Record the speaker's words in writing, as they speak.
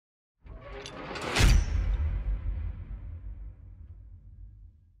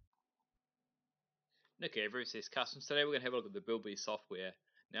Nick Avery says Customs. Today we're going to have a look at the BuildBee software.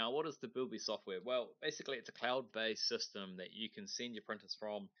 Now, what is the BuildBee software? Well, basically it's a cloud-based system that you can send your printers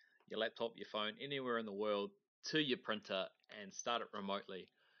from your laptop, your phone, anywhere in the world to your printer and start it remotely.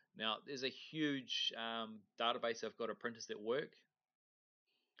 Now, there's a huge database I've got of printers that work.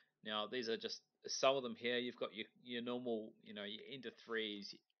 Now, these are just some of them here. You've got your normal, your Ender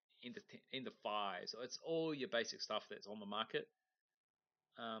 3s, Ender 5s. So it's all your basic stuff that's on the market.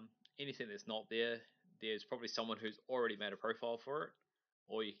 Anything that's not there, there's probably someone who's already made a profile for it,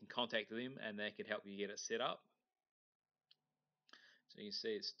 or you can contact them and they can help you get it set up. So you can see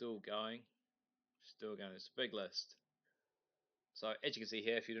it's still going. It's a big list. So as you can see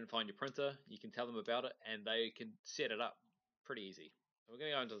here, if you didn't find your printer, you can tell them about it and they can set it up pretty easy. So we're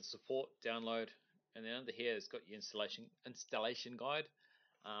going to go into the support, download, and then under here it's got your installation guide.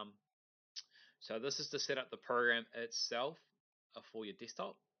 So this is to set up the program itself for your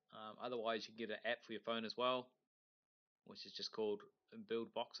desktop. Otherwise, you can get an app for your phone as well, which is just called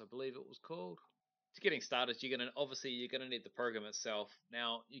BuildBox, I believe it was called. To getting started, you're gonna need the program itself.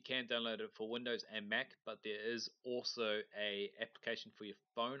 Now you can download it for Windows and Mac, but there is also a application for your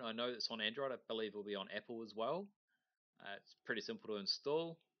phone. I know it's on Android. I believe it will be on Apple as well. It's pretty simple to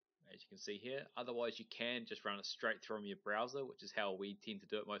install, as you can see here. Otherwise, you can just run it straight from your browser, which is how we tend to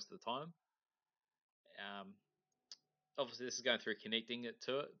do it most of the time. Obviously this is going through connecting it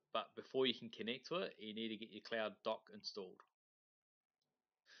to it, but before you can connect to it, you need to get your CloudDock installed.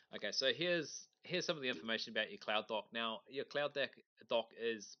 Okay, so here's some of the information about your CloudDock. Now, your CloudDock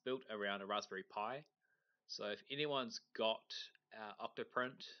is built around a Raspberry Pi. So if anyone's got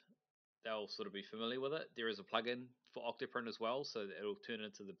Octoprint, they'll sort of be familiar with it. There is a plugin for Octoprint as well, so that it'll turn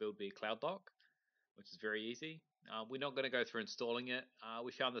into the BuildBee CloudDock, which is very easy. We're not going to go through installing it.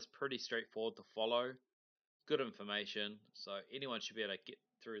 We found this pretty straightforward to follow. Good information, so anyone should be able to get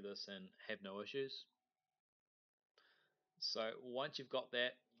through this and have no issues. So once you've got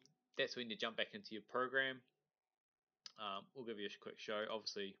that, that's when you jump back into your program. We'll give you a quick show.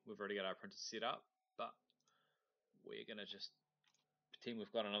 Obviously we've already got our printer set up, but we're going to just pretend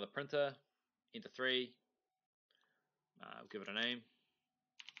we've got another printer. Enter 3, we'll give it a name,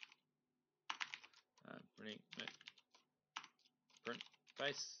 print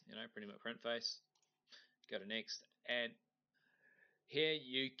face, pretty much print face. Go to next, and here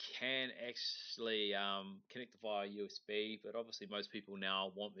you can actually connect via USB, but obviously most people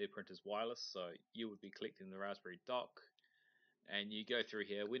now want their printers wireless, so you would be collecting the Raspberry dock, and you go through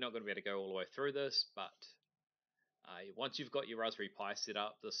here. We're not going to be able to go all the way through this, but once you've got your Raspberry Pi set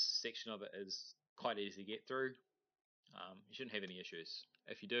up, this section of it is quite easy to get through. You shouldn't have any issues.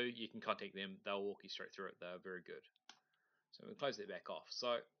 If you do, you can contact them. They'll walk you straight through it. They're very good. So we'll close that back off.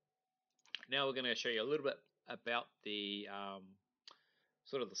 So now we're going to show you a little bit about the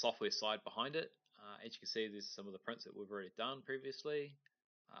sort of the software side behind it. As you can see, there's some of the prints that we've already done previously.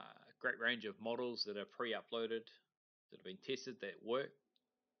 A great range of models that are pre-uploaded, that have been tested, that work.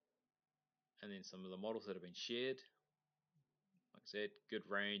 And then some of the models that have been shared. Like I said, good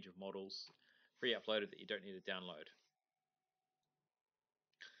range of models pre-uploaded that you don't need to download.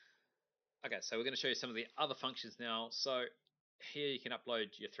 Okay, so we're going to show you some of the other functions now. So here you can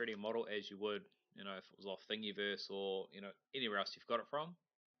upload your 3D model as you would, if it was off Thingiverse or anywhere else you've got it from.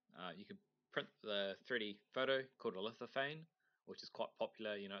 You can print the 3D photo called a Lithophane, which is quite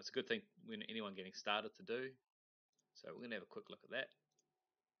popular. It's a good thing when anyone getting started to do. So we're going to have a quick look at that.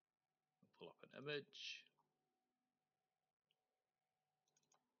 We'll pull up an image.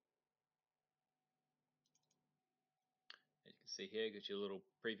 As you can see here, it gives you a little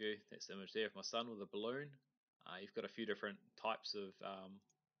preview. That's the image there of my son with a balloon. You've got a few different types of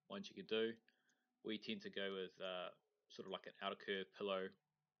ones you could do. We tend to go with sort of like an outer curve pillow,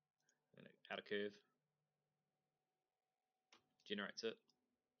 outer curve. Generates it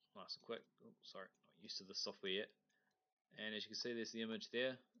nice and quick. Oh, sorry, not used to the software yet. And as you can see, there's the image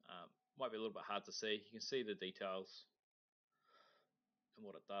there. Might be a little bit hard to see. You can see the details and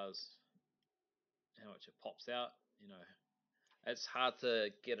what it does, how much it pops out. It's hard to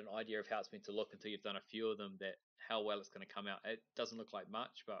get an idea of how it's meant to look until you've done a few of them, that how well it's going to come out. It doesn't look like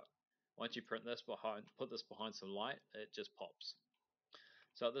much, but once you put this behind some light, it just pops.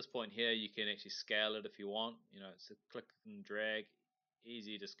 So at this point here, you can actually scale it if you want. It's a click and drag,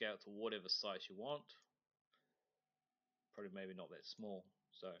 easy to scale to whatever size you want. Probably maybe not that small.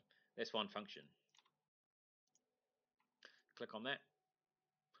 So that's one function. Click on that.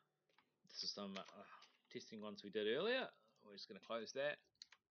 This is some testing ones we did earlier. We're just going to close that.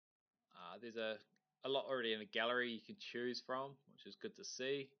 There's a lot already in a gallery you can choose from, which is good to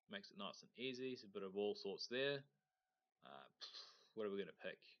see. Makes it nice and easy. It's a bit of all sorts there. What are we going to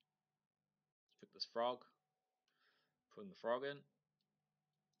pick? pick this frog, put in the frog in.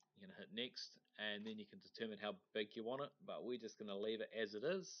 You're going to hit next, and then you can determine how big you want it, but we're just going to leave it as it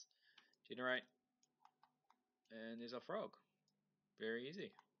is. Generate, and there's our frog. Very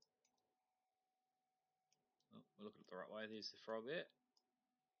easy. Oh, we're looking at it the right way. There's the frog there.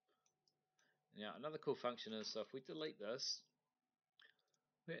 Now another cool function is, so if we delete this,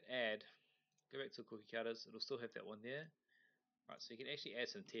 we hit add, go back to cookie cutters, it'll still have that one there. Right, so you can actually add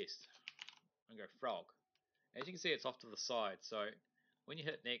some text and go frog. As you can see, it's off to the side, so when you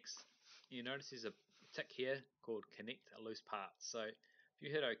hit next, you notice there's a tick here called connect a loose part. So if you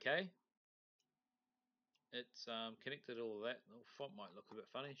hit OK, it's connected all of that. The font might look a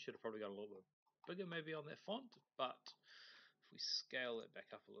bit funny, should have probably got a little bit bigger maybe on that font, but if we scale it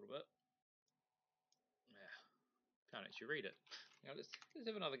back up a little bit, yeah, can't actually read it. Now let's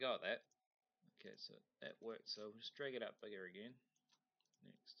have another go at that. Okay, so that works, so we'll just drag it up bigger again.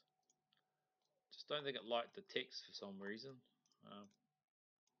 Next. Just don't think it liked the text for some reason.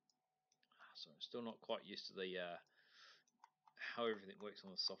 So I'm still not quite used to the how everything works on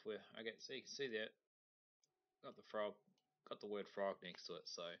the software. Okay, so you can see that got the frog, got the word frog next to it.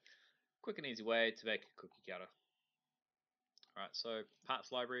 So quick and easy way to make a cookie cutter. Alright, so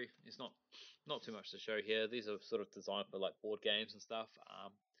parts library is not too much to show here. These are sort of designed for like board games and stuff.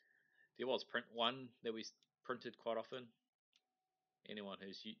 There was print one that we printed quite often. Anyone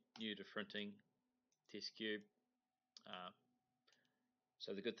who's new to printing, test cube.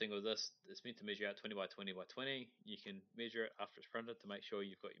 So the good thing with this, it's meant to measure out 20 by 20 by 20. You can measure it after it's printed to make sure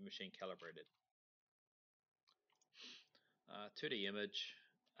you've got your machine calibrated. 2D image.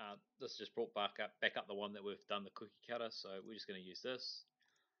 This just brought back up the one that we've done the cookie cutter. So we're just going to use this.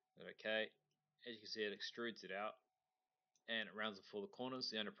 Okay. As you can see, it extrudes it out and it rounds it for the corners.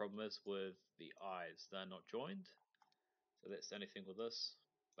 The only problem is with the eyes, they're not joined. So that's the only thing with this.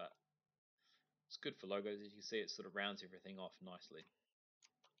 But it's good for logos. As you can see, it sort of rounds everything off nicely.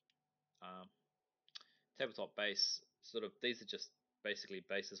 Tabletop base, sort of, these are just basically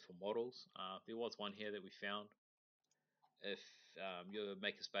bases for models. There was one here that we found. If your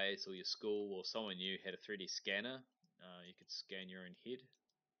makerspace or your school or someone new had a 3D scanner, you could scan your own head.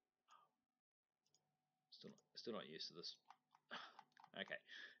 Still not used to this. Okay,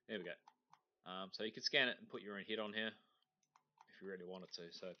 there we go. So you could scan it and put your own head on here if you really wanted to.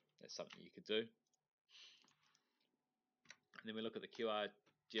 So that's something you could do. And then we look at the QR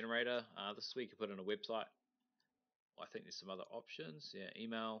generator. This is where you can put in a website. I think there's some other options. Yeah,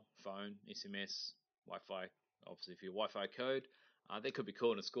 email, phone, SMS, Wi-Fi. Obviously, if you're Wi-Fi code, that could be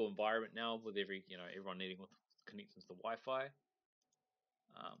cool in a school environment now with everyone needing connections to Wi-Fi.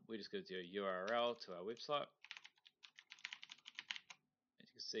 We just go to a URL to our website. As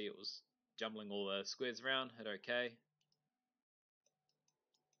you can see, it was jumbling all the squares around. Hit OK,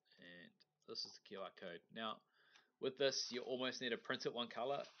 and this is the QR code. Now, with this, you almost need to print it one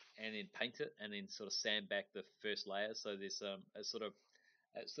color and then paint it, and then sort of sand back the first layer. So there's it sort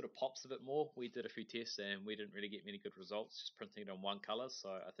of pops a bit more. We did a few tests and we didn't really get many good results just printing it on one color. So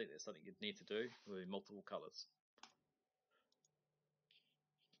I think that's something you'd need to do with multiple colors.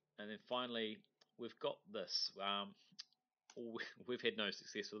 And then finally, we've got this. We've had no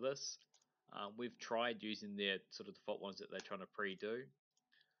success with this. We've tried using their sort of default ones that they're trying to pre-do.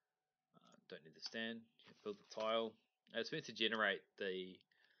 Don't need the stand. Build the tile. It's meant to generate the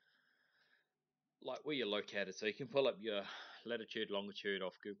where you're located, so you can pull up your latitude, longitude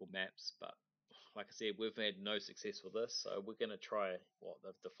off Google Maps. But like I said, we've had no success with this, so we're going to try what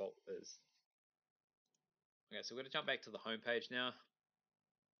the default is. Okay, so we're going to jump back to the home page now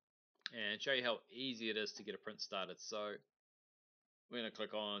and show you how easy it is to get a print started. So we're going to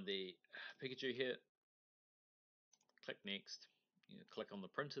click on the Pikachu here, click next, click on the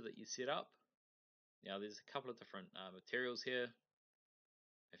printer that you set up. Now there's a couple of different materials here.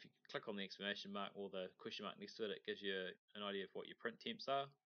 If you click on the exclamation mark or the question mark next to it, it gives you an idea of what your print temps are.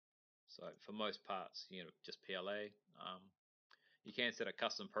 So for most parts, just PLA. You can set up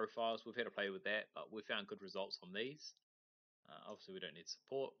custom profiles. We've had to play with that, but we found good results on these. Obviously, we don't need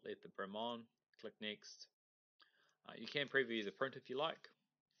support. Let the brim on. Click next. You can preview the print if you like.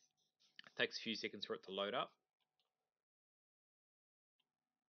 It takes a few seconds for it to load up.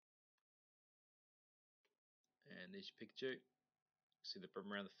 And there's your Pikachu. See the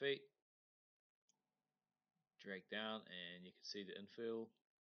brim around the feet. Drag down, and you can see the infill.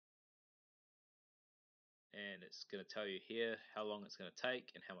 And it's going to tell you here how long it's going to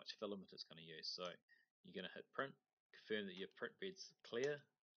take and how much filament it's going to use. So you're going to hit print, confirm that your print bed's clear,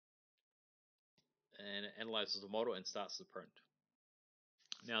 and it analyzes the model and starts the print.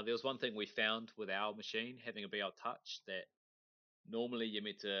 Now there was one thing we found with our machine having a BL Touch, that normally you're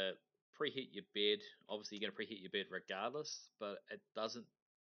meant to preheat your bed. Obviously, you're going to preheat your bed regardless, but it doesn't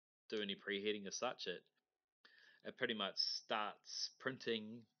do any preheating as such. It pretty much starts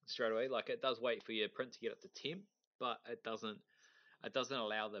printing straight away. Like, it does wait for your print to get up to temp, but it doesn't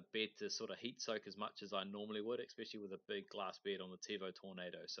allow the bed to sort of heat soak as much as I normally would, especially with a big glass bed on the Tevo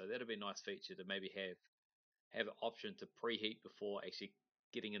Tornado. So that'd be a nice feature to maybe have an option to preheat before actually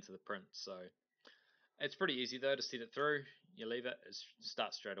getting into the print. So it's pretty easy though to set it through. You leave it, it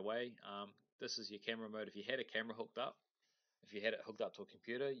starts straight away. This is your camera mode. If you had a camera hooked up, if you had it hooked up to a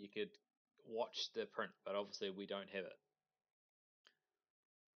computer, you could watch the print, but obviously we don't have it.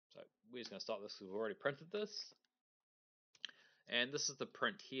 So we're just going to stop this because we've already printed this. And this is the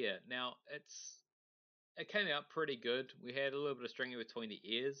print here. Now it came out pretty good. We had a little bit of stringing between the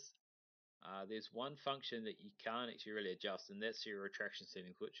ears. There's one function that you can't actually really adjust, and that's your retraction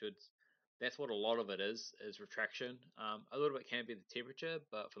settings, that's what a lot of it is retraction. A little bit can be the temperature,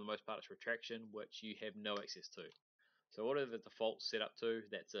 but for the most part it's retraction, which you have no access to. So whatever the default set up to,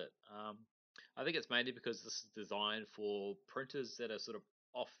 that's it. I think it's mainly because this is designed for printers that are sort of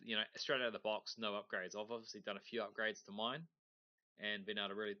off, straight out of the box, no upgrades. I've obviously done a few upgrades to mine and been able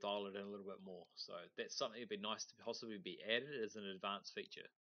to really dial it in a little bit more. So that's something that'd be nice to possibly be added as an advanced feature.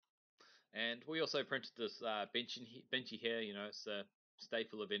 And we also printed this benchy here. It's a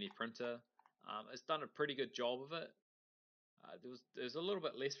staple of any printer. It's done a pretty good job of it. There's a little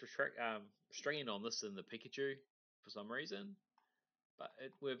bit less stringing on this than the Pikachu for some reason, but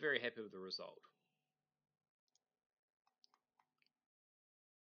we're very happy with the result.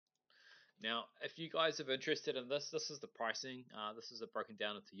 Now, if you guys are interested in this is the pricing. This is broken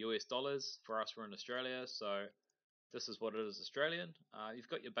down into US dollars. For us, we're in Australia, so this is what it is Australian. You've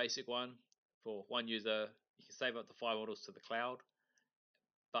got your basic one for one user. You can save up to 5 models to the cloud,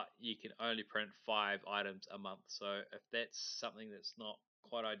 but you can only print 5 items a month. So if that's something that's not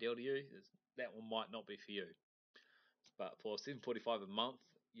quite ideal to you, that one might not be for you. But for $7.45 a month,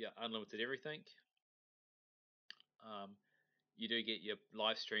 you're unlimited everything. You do get your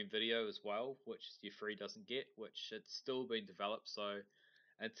live stream video as well, which your free doesn't get, which it's still being developed. So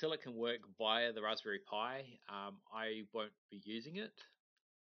until it can work via the Raspberry Pi, I won't be using it.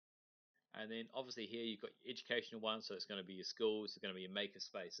 And then obviously here you've got your educational one, so it's going to be your schools, it's going to be your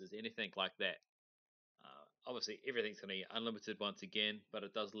makerspaces, anything like that. Obviously everything's going to be unlimited once again, but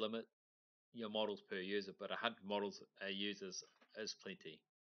it does limit your models per user, but 100 models a user is plenty.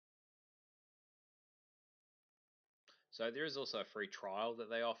 So there is also a free trial that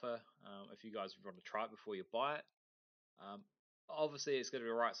they offer if you guys want to try it before you buy it. Obviously it's going to be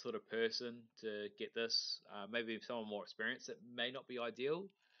the right sort of person to get this. Maybe someone more experienced, it may not be ideal.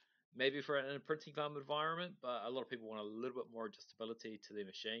 Maybe for in a printing farm environment, but a lot of people want a little bit more adjustability to their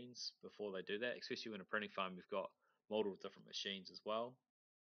machines before they do that, especially when a printing farm you've got multiple different machines as well.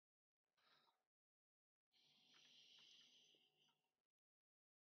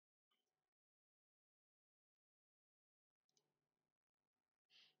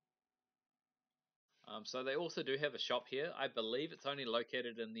 So they also do have a shop here. I believe it's only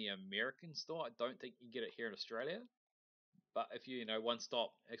located in the American store. I don't think you can get it here in Australia. But if one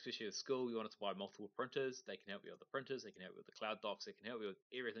stop, especially at school, you wanted to buy multiple printers, they can help you with the printers, they can help you with the CloudDocks, they can help you with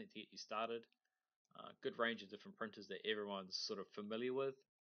everything to get you started. Good range of different printers that everyone's sort of familiar with.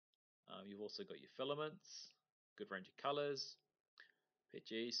 You've also got your filaments, good range of colors,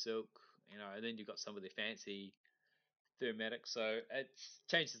 PG, silk, and then you've got some of the fancy thermatics. So it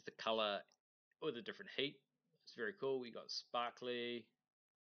changes the color with a different heat. It's very cool. We got sparkly.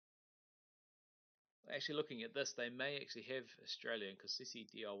 Actually, looking at this, they may actually have Australian because CC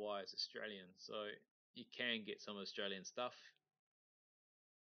DIY is Australian, so you can get some Australian stuff,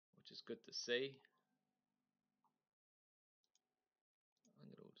 which is good to see.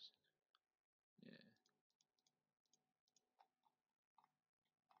 Yeah.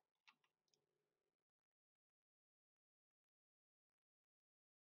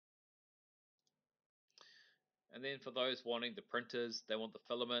 And then for those wanting the printers, they want the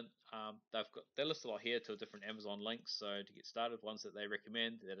filament. They list a lot here to different Amazon links. So to get started, ones that they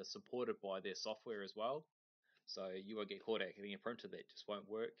recommend that are supported by their software as well. So you won't get caught out getting a printer that just won't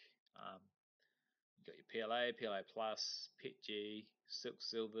work. You got your PLA, PLA Plus, PETG, Silk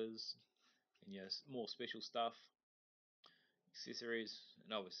Silvers, and your more special stuff, accessories,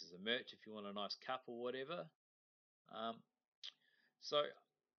 and obviously the merch if you want a nice cup or whatever. So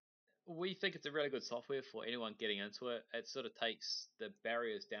we think it's a really good software for anyone getting into it. It sort of takes the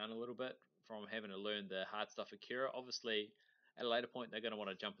barriers down a little bit from having to learn the hard stuff of Cura. Obviously, at a later point, they're going to want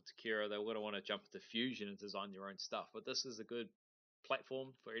to jump into Cura. They're going to want to jump into Fusion and design their own stuff. But this is a good platform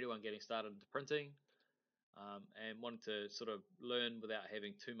for anyone getting started into printing and wanting to sort of learn without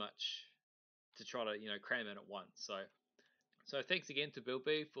having too much to try to, you know, cram in at once. So thanks again to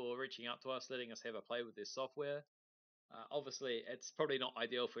BuildBee for reaching out to us, letting us have a play with their software. Obviously, it's probably not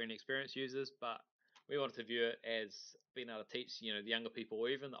ideal for inexperienced users, but we wanted to view it as being able to teach, you know, the younger people or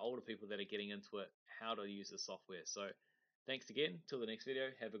even the older people that are getting into it how to use the software. So thanks again. Till the next video,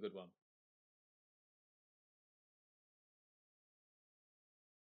 have a good one.